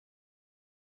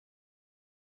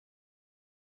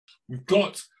We've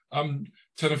got 10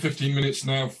 or 15 minutes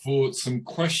now for some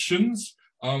questions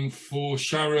for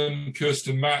Sharon,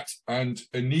 Kirsten, Matt, and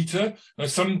Anita. Now,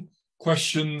 some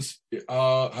questions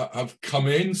have come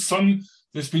in.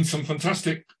 There's been some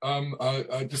fantastic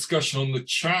discussion on the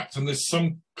chat, and there's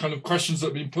some kind of questions that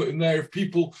have been put in there. If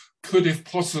people could, if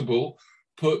possible,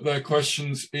 put their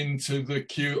questions into the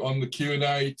queue on the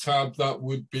Q&A tab, that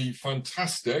would be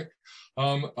fantastic.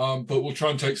 But we'll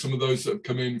try and take some of those that have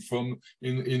come in from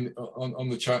on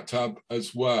the chat tab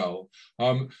as well.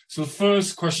 So the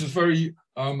first question is very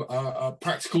a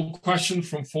practical question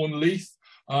from Fawn Leith.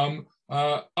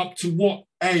 Up to what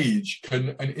age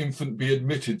can an infant be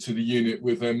admitted to the unit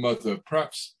with their mother?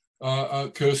 Perhaps,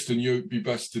 Kirsten, you'd be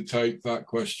best to take that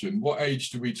question. What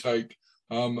age do we take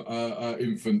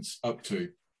infants up to?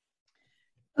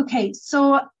 Okay,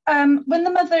 so when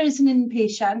the mother is an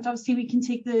inpatient, obviously we can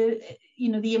take the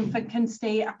infant can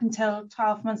stay up until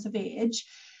 12 months of age.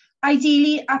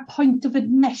 Ideally, at point of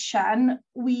admission,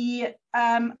 we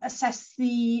assess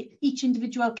each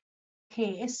individual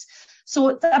case. So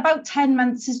about 10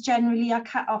 months is generally a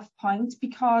cut-off point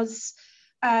because,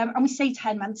 and we say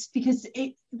 10 months because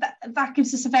that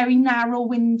gives us a very narrow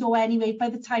window anyway by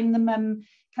the time the mum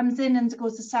comes in and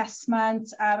undergoes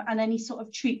assessment and any sort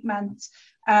of treatment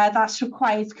that's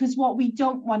required. Because what we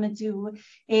don't want to do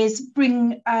is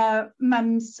bring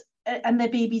mums and their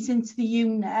babies into the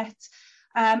unit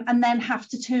and then have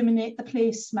to terminate the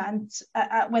placement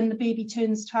when the baby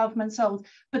turns 12 months old,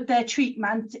 but their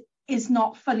treatment is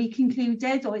not fully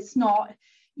concluded, or it's not,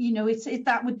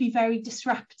 that would be very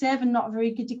disruptive and not a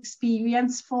very good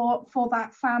experience for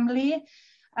that family.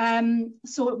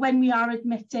 So when we are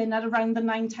admitting at around the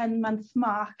 9-10 month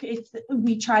mark,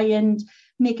 we try and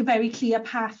make a very clear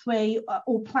pathway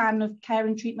or plan of care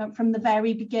and treatment from the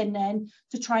very beginning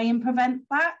to try and prevent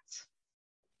that.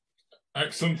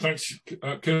 Excellent, thanks,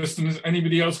 Kirsten. Has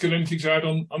anybody else got anything to add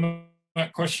on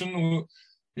that question? Or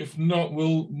if not,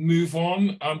 we'll move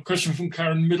on. Question from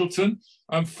Karen Middleton.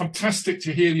 Fantastic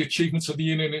to hear the achievements of the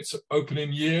unit in its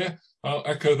opening year. I'll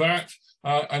echo that.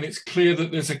 And it's clear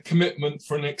that there's a commitment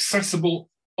for an accessible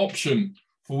option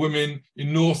for women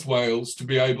in North Wales to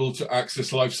be able to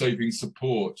access life-saving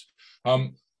support.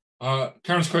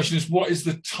 Karen's question is, what is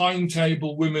the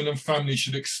timetable women and families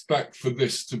should expect for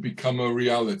this to become a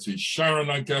reality? Sharon,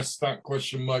 I guess that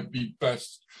question might be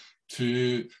best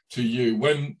to you.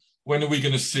 When are we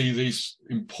going to see these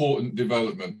important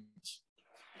developments?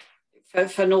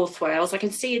 For North Wales, I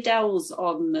can see Adele's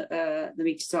on the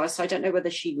meeting, so I don't know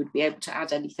whether she would be able to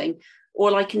add anything.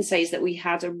 All I can say is that we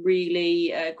had a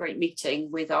really great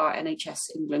meeting with our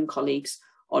NHS England colleagues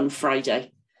on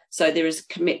Friday. So there is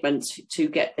commitment to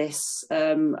get this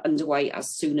underway as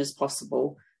soon as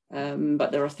possible.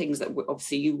 But there are things that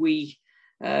obviously we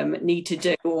need to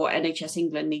do, or NHS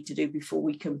England need to do before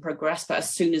we can progress. But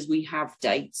as soon as we have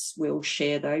dates, we'll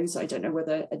share those. I don't know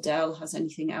whether Adele has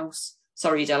anything else.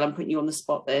 Sorry, Adele, I'm putting you on the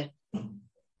spot there.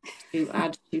 To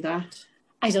add to that?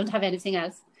 I don't have anything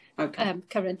else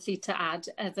currently to add,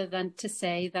 other than to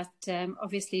say that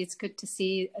obviously it's good to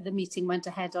see the meeting went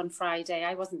ahead on Friday.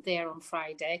 I wasn't there on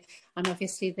Friday, and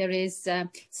obviously there is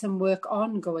some work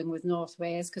ongoing with North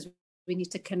Wales because we need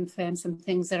to confirm some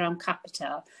things around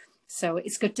capital. So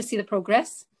it's good to see the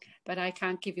progress, but I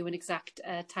can't give you an exact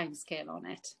timescale on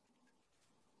it.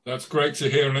 That's great to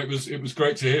hear, and it was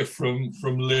great to hear from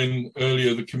Lynn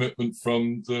earlier, the commitment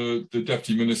from the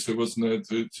Deputy Minister, wasn't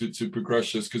there, to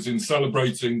progress this, because in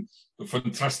celebrating the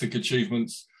fantastic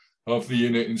achievements of the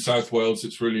unit in South Wales,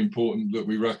 it's really important that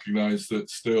we recognise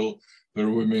that still there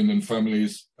are women and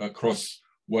families across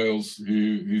Wales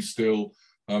who still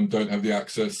don't have the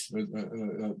access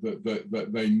that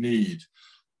they need.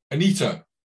 Anita,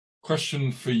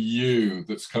 question for you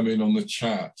that's come in on the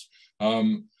chat.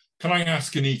 Can I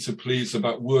ask Anita, please,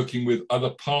 about working with other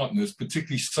partners,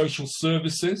 particularly social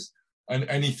services, and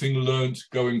anything learned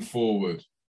going forward?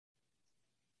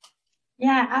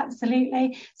 Yeah,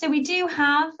 absolutely. So we do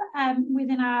have,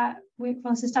 within our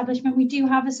workforce establishment, we do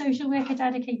have a social worker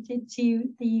dedicated to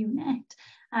the unit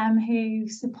who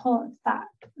supports that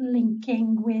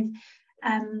linking with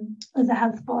other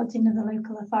health boards in other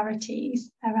local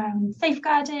authorities around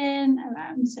safeguarding,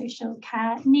 around social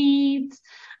care needs.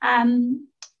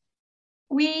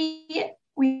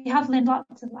 We have learned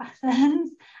lots of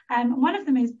lessons. One of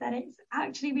them is that it's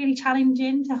actually really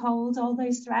challenging to hold all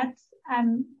those threads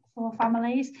for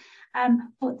families,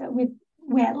 but that with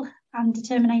will and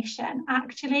determination,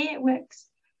 actually it works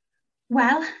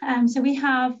well. So we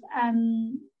have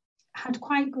had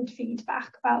quite good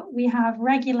feedback we have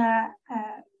regular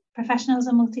professionals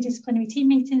on multidisciplinary team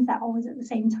meetings. They're always at the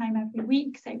same time every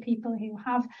week. So people who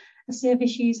have a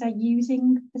service user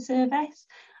using the service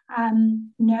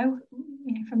know,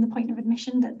 from the point of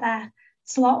admission that their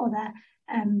slot or their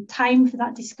time for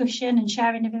that discussion and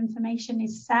sharing of information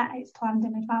is set, it's planned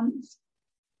in advance.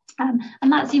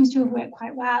 And that seems to have worked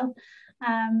quite well.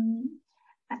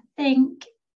 I think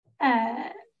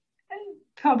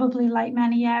probably like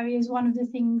many areas, one of the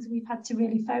things we've had to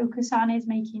really focus on is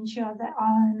making sure that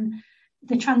on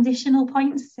the transitional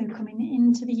points, so coming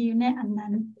into the unit and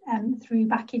then through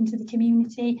back into the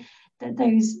community, that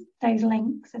those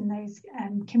links and those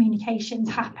communications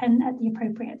happen at the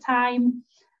appropriate time.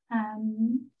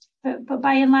 But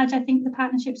by and large, I think the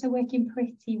partnerships are working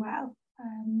pretty well.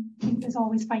 I think there's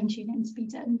always fine-tuning to be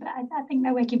done, but I think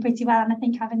they're working pretty well, and I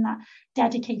think having that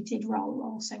dedicated role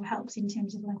also helps in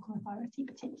terms of local authority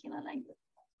particularly.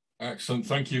 Excellent.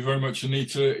 Thank you very much,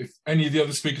 Anita. If any of the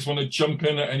other speakers want to jump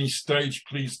in at any stage,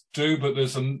 please do, but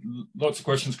there's lots of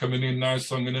questions coming in now,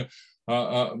 so I'm going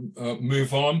to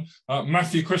move on.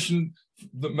 Matthew, question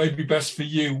that may be best for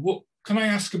you. What can I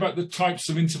ask about the types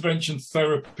of intervention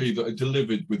therapy that are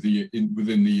delivered within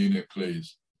the unit,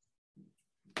 please?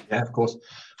 Yeah, of course.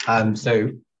 So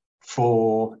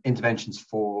for interventions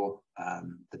for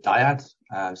the dyad,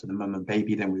 so the mum and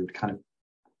baby, then we would kind of,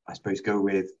 I suppose, go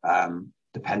with,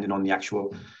 depending on the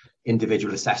actual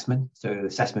individual assessment, so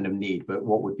assessment of need, but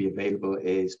what would be available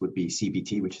would be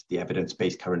CBT, which is the evidence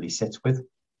base currently sits with.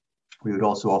 We would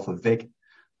also offer VIG,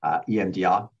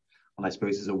 EMDR, and I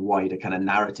suppose there's a wider kind of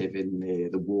narrative in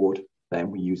the ward.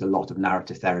 Then we use a lot of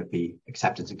narrative therapy,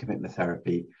 acceptance and commitment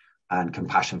therapy, and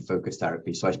compassion-focused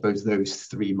therapy. So I suppose those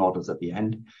three models at the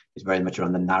end is very much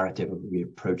around the narrative of we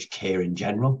approach care in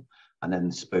general, and then I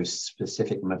suppose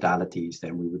specific modalities,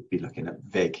 then we would be looking at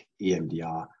VIG,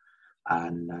 EMDR,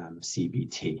 and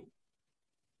CBT.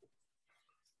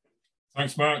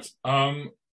 Thanks, Matt.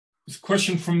 There's a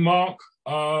question from Mark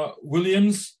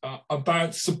Williams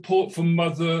about support for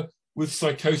mother with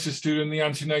psychosis during the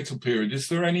antenatal period. Is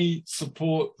there any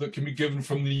support that can be given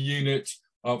from the unit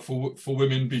for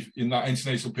women in that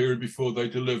antenatal period before they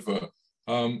deliver?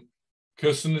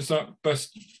 Kirsten, is that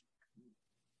best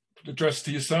addressed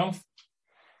to yourself?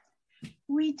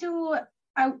 We do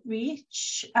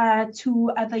outreach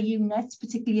to other units,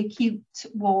 particularly acute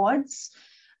wards.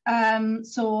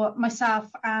 So myself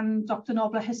and Dr.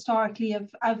 Nobler historically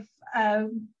have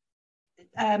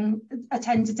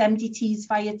attended MDTs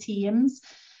via Teams.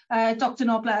 Dr.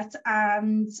 Noblet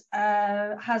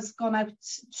has gone out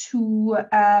to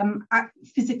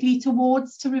physically to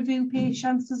wards to review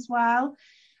patients as well.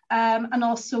 And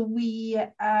also we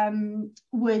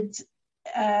would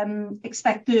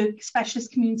expect the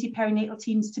specialist community perinatal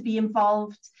teams to be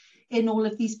involved in all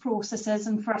of these processes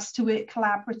and for us to work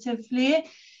collaboratively.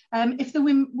 If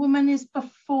the woman is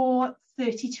before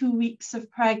 32 weeks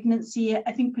of pregnancy,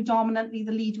 I think predominantly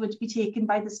the lead would be taken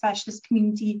by the specialist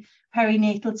community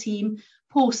perinatal team.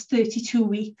 Post 32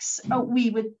 weeks, we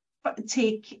would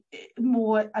take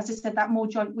more, as I said, that more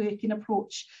joint working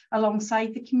approach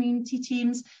alongside the community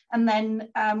teams, and then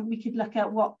we could look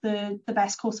at what the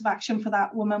best course of action for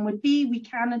that woman would be. We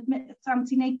can admit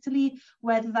antenatally,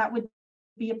 whether that would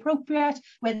be appropriate,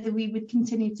 whether we would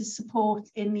continue to support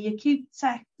in the acute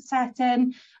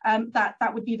setting.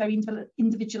 That would be a very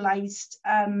individualized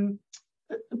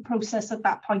process at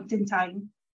that point in time.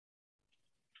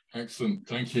 Excellent,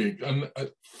 thank you. And a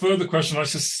further question, I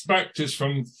suspect, is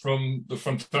from the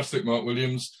fantastic Mark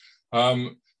Williams.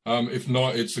 If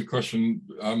not, it's a question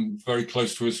very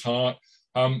close to his heart.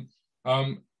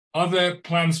 Are there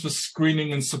plans for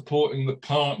screening and supporting the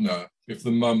partner if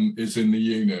the mum is in the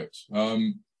unit?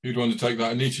 Who'd want to take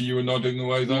that? Anita, you were nodding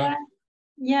away there.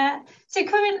 Yeah. So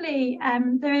currently,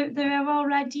 there are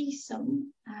already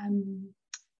some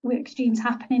work streams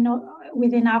happening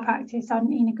within our practice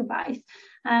on Uned Gobaith.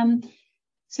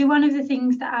 So one of the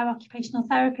things that our occupational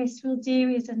therapists will do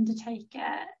is undertake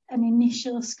an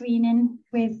initial screening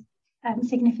with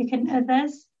significant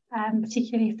others,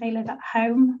 particularly if they live at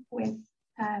home with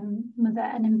mother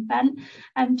and infant,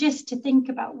 just to think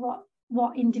about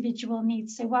what individual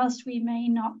needs. So whilst we may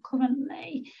not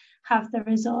currently have the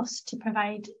resource to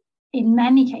provide, in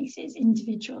many cases,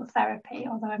 individual therapy,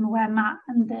 although I'm aware Matt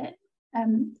and the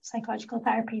psychological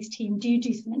therapies team do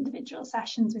some individual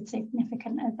sessions with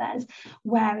significant others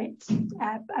where it's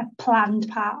a planned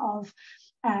part of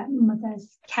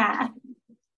mother's care.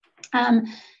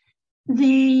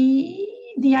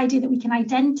 The idea that we can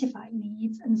identify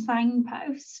needs and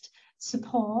signpost,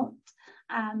 support,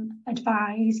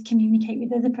 advise, communicate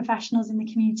with other professionals in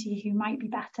the community who might be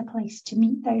better placed to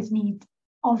meet those needs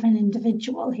of an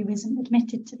individual who isn't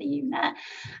admitted to the unit.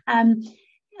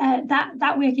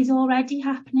 That work is already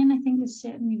happening. I think there's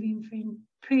certainly room for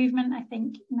improvement. I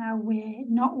think now we're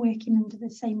not working under the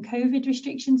same COVID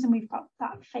restrictions, and we've got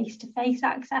that face-to-face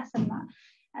access and that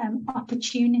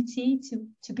opportunity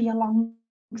to be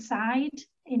alongside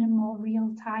in a more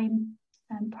real-time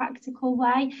practical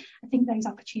way. I think those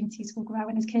opportunities will grow,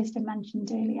 and as Kirsten mentioned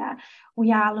earlier,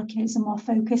 we are looking at some more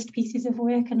focused pieces of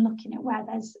work and looking at where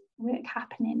there's work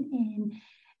happening in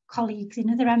colleagues in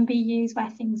other MBUs where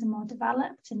things are more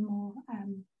developed and more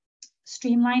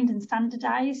streamlined and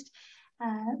standardised.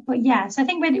 But yeah, so I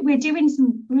think we're doing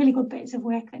some really good bits of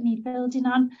work that need building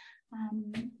on,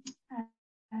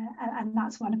 and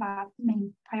that's one of our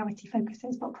main priority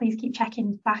focuses. But please keep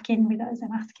checking back in with us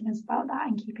and asking us about that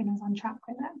and keeping us on track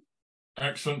with it.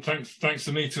 Excellent, thanks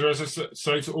Anita. As I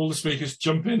say to all the speakers,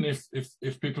 jump in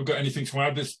if people have got anything to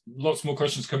add. There's lots more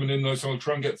questions coming in though, so I'll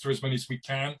try and get through as many as we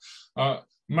can.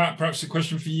 Matt, perhaps a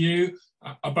question for you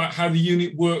about how the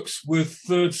unit works with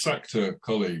third sector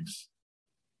colleagues.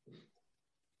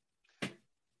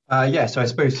 Yeah, so I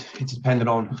suppose it's dependent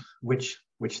on which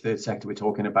third sector we're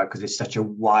talking about, because it's such a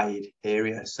wide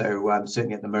area. So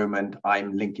certainly at the moment,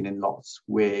 I'm linking in lots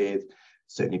with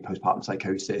certainly postpartum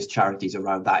psychosis, charities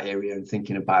around that area, and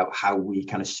thinking about how we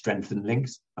kind of strengthen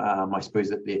links. I suppose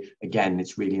that again,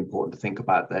 it's really important to think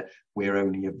about that we're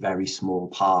only a very small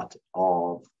part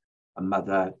of a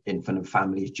mother, infant and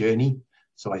family's journey.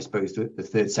 So I suppose the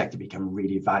third sector become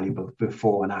really valuable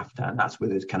before and after, and that's where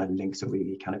those kind of links are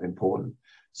really kind of important.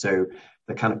 So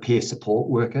the kind of peer support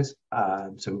workers,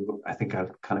 so I think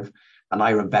I've kind of, and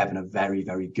Ira and Bevan are very,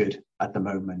 very good at the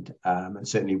moment. And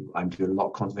certainly I'm doing a lot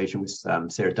of conservation with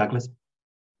Sarah Douglas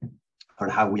on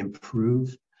how we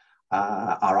improve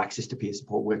our access to peer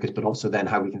support workers, but also then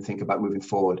how we can think about moving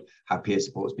forward, how peer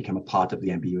support has become a part of the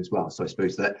MBU as well. So I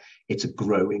suppose that it's a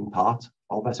growing part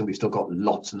of us, and we've still got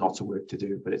lots and lots of work to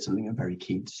do, but it's something I'm very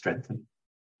keen to strengthen.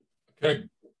 Okay.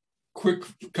 Quick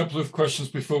couple of questions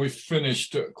before we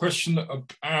finished. A question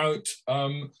about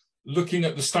looking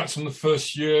at the stats on the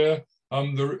first year,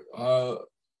 the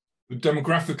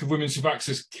demographic of women who've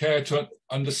accessed care, to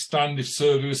understand if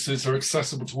services are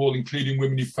accessible to all, including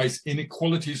women who face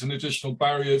inequalities and additional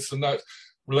barriers. And that's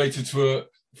related to a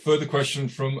further question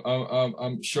from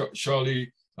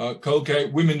Charlie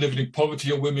Colgate. Women living in poverty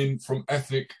or women from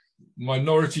ethnic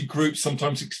minority groups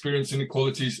sometimes experience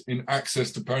inequalities in access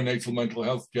to perinatal mental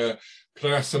health care.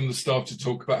 Could I ask some of the staff to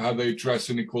talk about how they address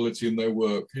inequality in their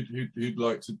work? Who'd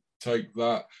like to take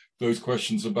those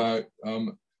questions about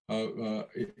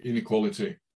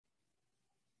inequality?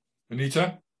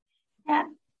 Anita?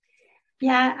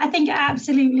 Yeah, I think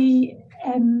absolutely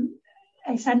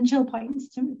essential points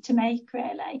to make,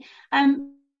 really.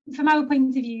 From our point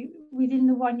of view, within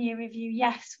the 1 year review,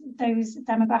 yes, those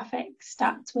demographic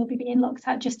stats will be being looked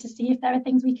at just to see if there are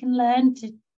things we can learn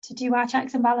to do our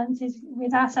checks and balances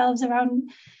with ourselves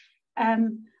around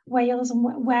Wales, and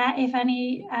where, if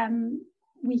any,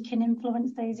 we can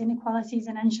influence those inequalities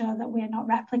and ensure that we're not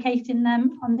replicating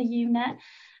them on the unit.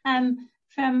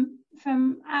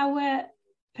 From our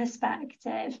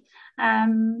perspective, I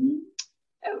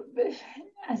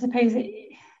suppose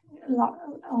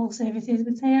all services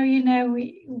would say, oh, you know,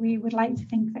 we would like to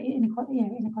think that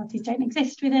inequalities don't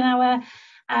exist within our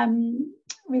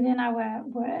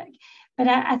work. But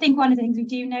I think one of the things we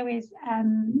do know is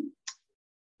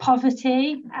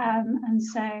poverty, and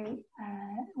so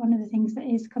one of the things that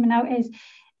is coming out is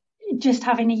just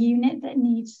having a unit that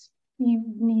you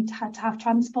need to have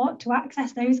transport to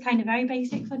access those kind of very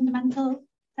basic fundamental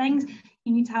things.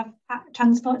 You need to have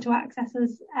transport to access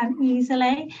us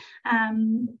easily.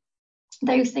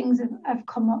 Those things have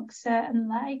come up,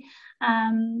 certainly.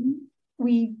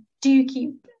 We do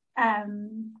keep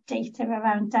data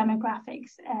around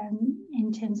demographics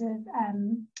in terms of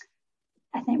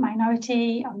ethnic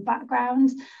minority and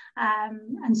backgrounds,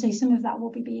 and so some of that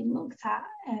will be being looked at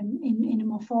in a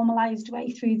more formalised way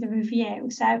through the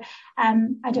review. So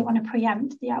I don't want to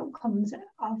preempt the outcomes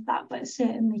of that, but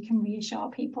certainly can reassure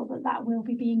people that that will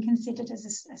be being considered as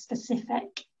a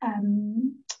specific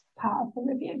part of the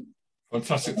review.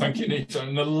 Fantastic, thank you, Anita.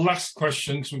 And the last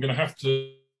question, because we're going to have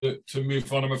to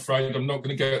move on, I'm afraid. I'm not going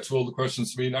to get to all the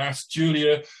questions being asked.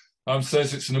 Julia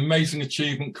says it's an amazing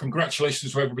achievement.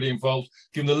 Congratulations to everybody involved.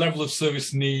 Given the level of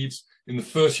service needs in the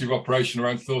first year of operation,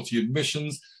 around 30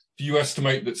 admissions, do you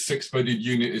estimate that 6-bedded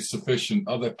unit is sufficient?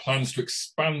 Are there plans to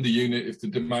expand the unit if the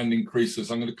demand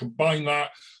increases? I'm going to combine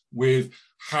that with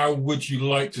how would you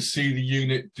like to see the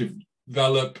unit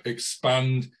develop,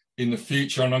 expand in the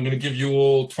future? And I'm going to give you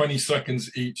all 20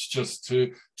 seconds each just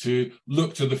to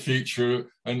look to the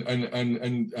future and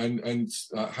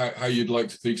how you'd like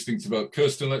to think about.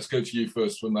 Kirsten, let's go to you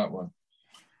first on that one.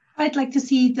 I'd like to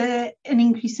see an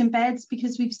increase in beds,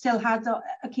 because we've still had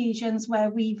occasions where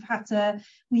we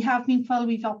have been full,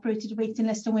 we've operated a waiting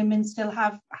list, and women still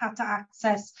have had to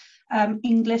access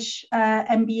English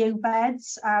MBO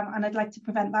beds, and I'd like to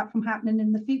prevent that from happening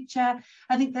in the future.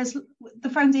 I think the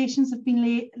foundations have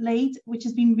been laid, which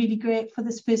has been really great for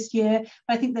this first year,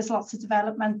 but I think there's lots of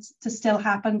development to still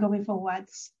happen going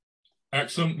forwards.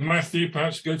 Excellent. Matthew,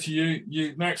 perhaps go to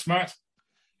you next, Matt.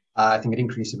 I think an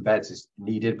increase in beds is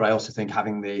needed, but I also think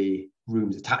having the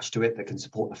rooms attached to it that can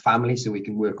support the family, so we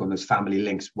can work on those family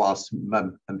links whilst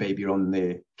mum and baby are on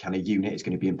the kind of unit, is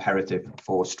going to be imperative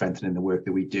for strengthening the work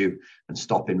that we do and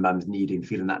stopping mums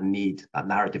feeling that need, that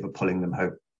narrative of pulling them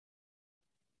home.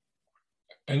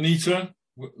 Anita,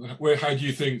 how do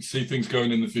you see things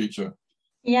going in the future?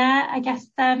 Yeah, I guess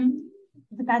the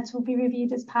beds will be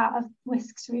reviewed as part of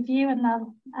WISC's review, and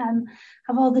they'll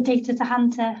have all the data to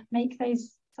hand to make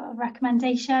those sort of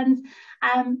recommendations.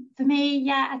 For me,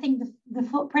 yeah, I think the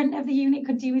footprint of the unit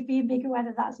could do with being bigger,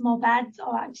 whether that's more beds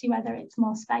or actually whether it's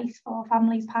more space for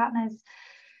families, partners,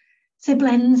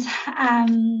 siblings,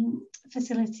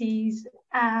 facilities.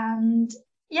 And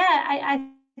yeah, I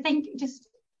think just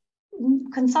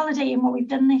consolidating what we've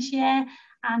done this year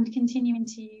and continuing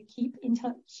to keep in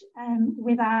touch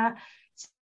with our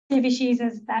service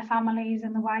users, their families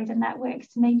and the wider network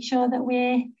to make sure that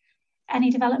any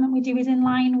development we do is in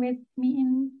line with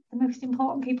meeting the most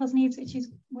important people's needs, which is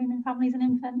women, families and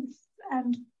infants.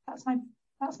 That's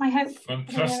my hope.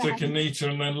 Fantastic, Anita.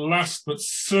 And then last but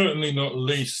certainly not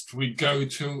least, we go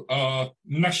to our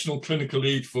National Clinical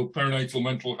Lead for Perinatal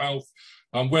Mental Health,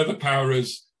 where the power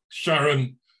is.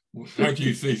 Sharon, how do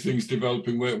you see things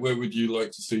developing? Where would you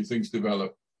like to see things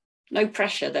develop? No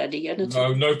pressure there, Ian.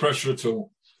 No pressure at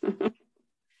all.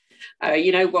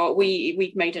 You know what,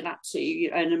 we've made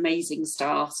an amazing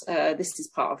start. This is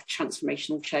part of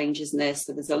transformational change, isn't there?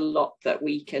 So there's a lot that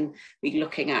we can be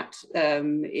looking at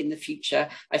in the future.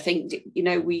 I think, you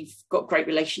know, we've got great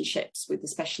relationships with the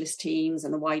specialist teams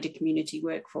and the wider community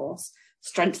workforce.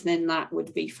 Strengthening that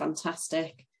would be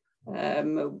fantastic.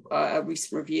 A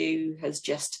recent review has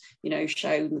just, you know,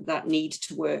 shown that need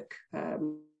to work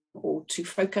or to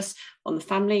focus on the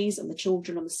families and the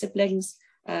children and the siblings.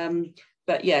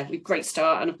 But yeah, we've great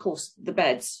start, and of course the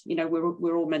beds. You know,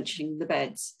 we're all mentioning the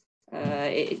beds.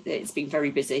 It's been very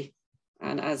busy,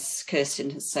 and as Kirsten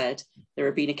has said, there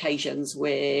have been occasions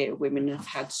where women have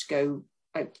had to go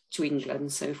out to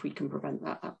England. So if we can prevent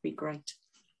that, that'd be great.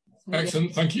 So, excellent,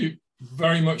 yeah. Thank you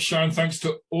very much, Sharon. Thanks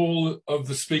to all of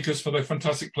the speakers for their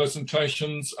fantastic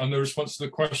presentations and their response to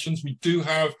the questions. We do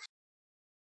have